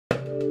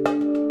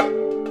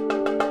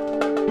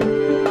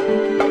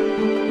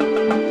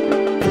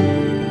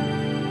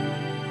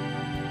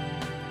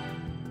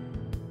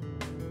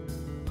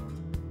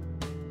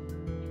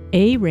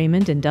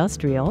ARaymond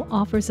Industrial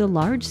offers a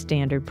large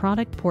standard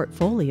product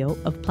portfolio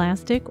of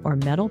plastic or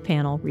metal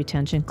panel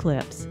retention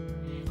clips.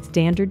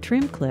 Standard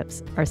trim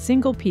clips are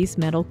single-piece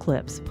metal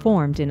clips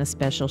formed in a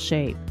special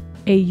shape.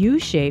 A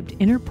U-shaped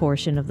inner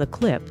portion of the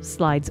clip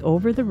slides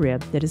over the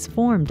rib that is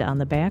formed on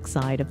the back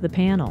side of the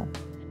panel.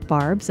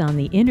 Barbs on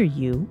the inner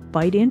U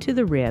bite into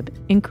the rib,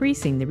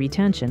 increasing the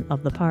retention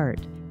of the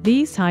part.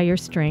 These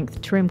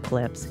higher-strength trim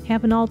clips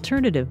have an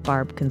alternative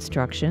barb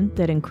construction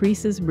that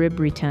increases rib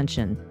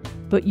retention,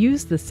 but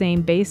use the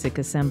same basic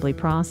assembly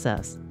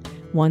process.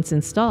 Once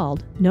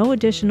installed, no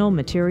additional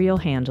material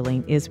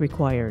handling is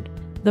required.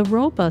 The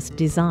robust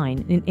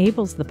design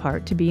enables the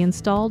part to be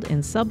installed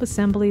in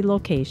sub-assembly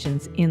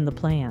locations in the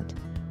plant.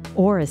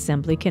 Or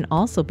assembly can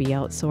also be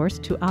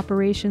outsourced to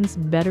operations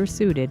better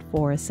suited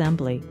for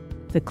assembly.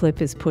 The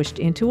clip is pushed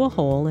into a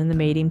hole in the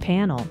mating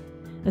panel.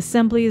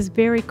 Assembly is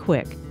very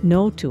quick,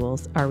 no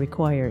tools are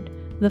required.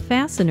 The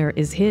fastener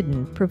is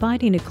hidden,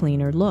 providing a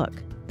cleaner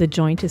look. The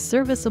joint is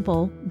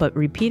serviceable, but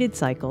repeated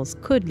cycles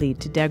could lead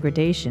to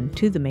degradation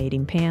to the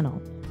mating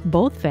panel.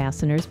 Both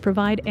fasteners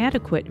provide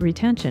adequate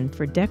retention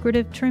for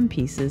decorative trim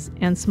pieces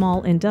and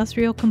small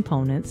industrial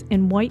components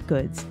in white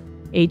goods,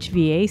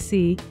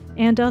 HVAC,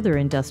 and other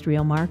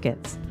industrial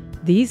markets.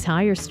 These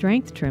higher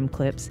strength trim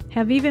clips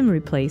have even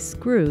replaced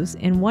screws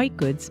in white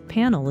goods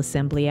panel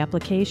assembly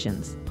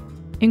applications.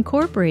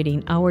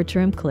 Incorporating our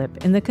trim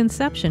clip in the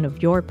conception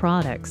of your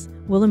products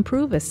will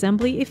improve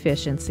assembly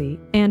efficiency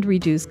and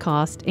reduce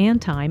cost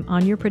and time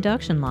on your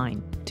production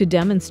line. To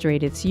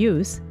demonstrate its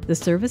use, the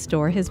service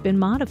door has been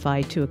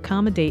modified to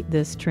accommodate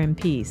this trim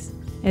piece.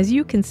 As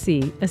you can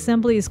see,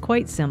 assembly is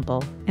quite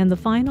simple, and the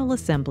final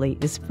assembly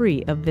is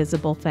free of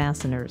visible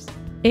fasteners.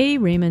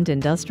 ARaymond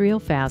Industrial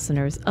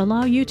fasteners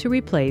allow you to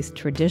replace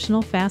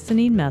traditional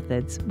fastening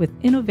methods with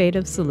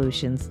innovative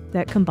solutions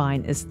that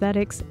combine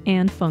aesthetics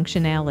and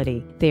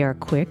functionality. They are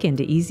quick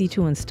and easy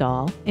to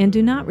install and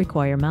do not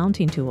require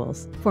mounting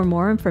tools. For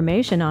more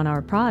information on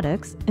our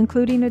products,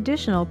 including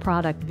additional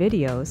product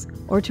videos,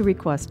 or to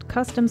request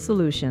custom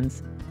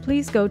solutions,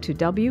 please go to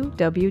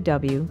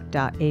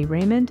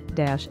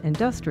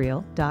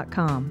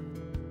www.araymond-industrial.com.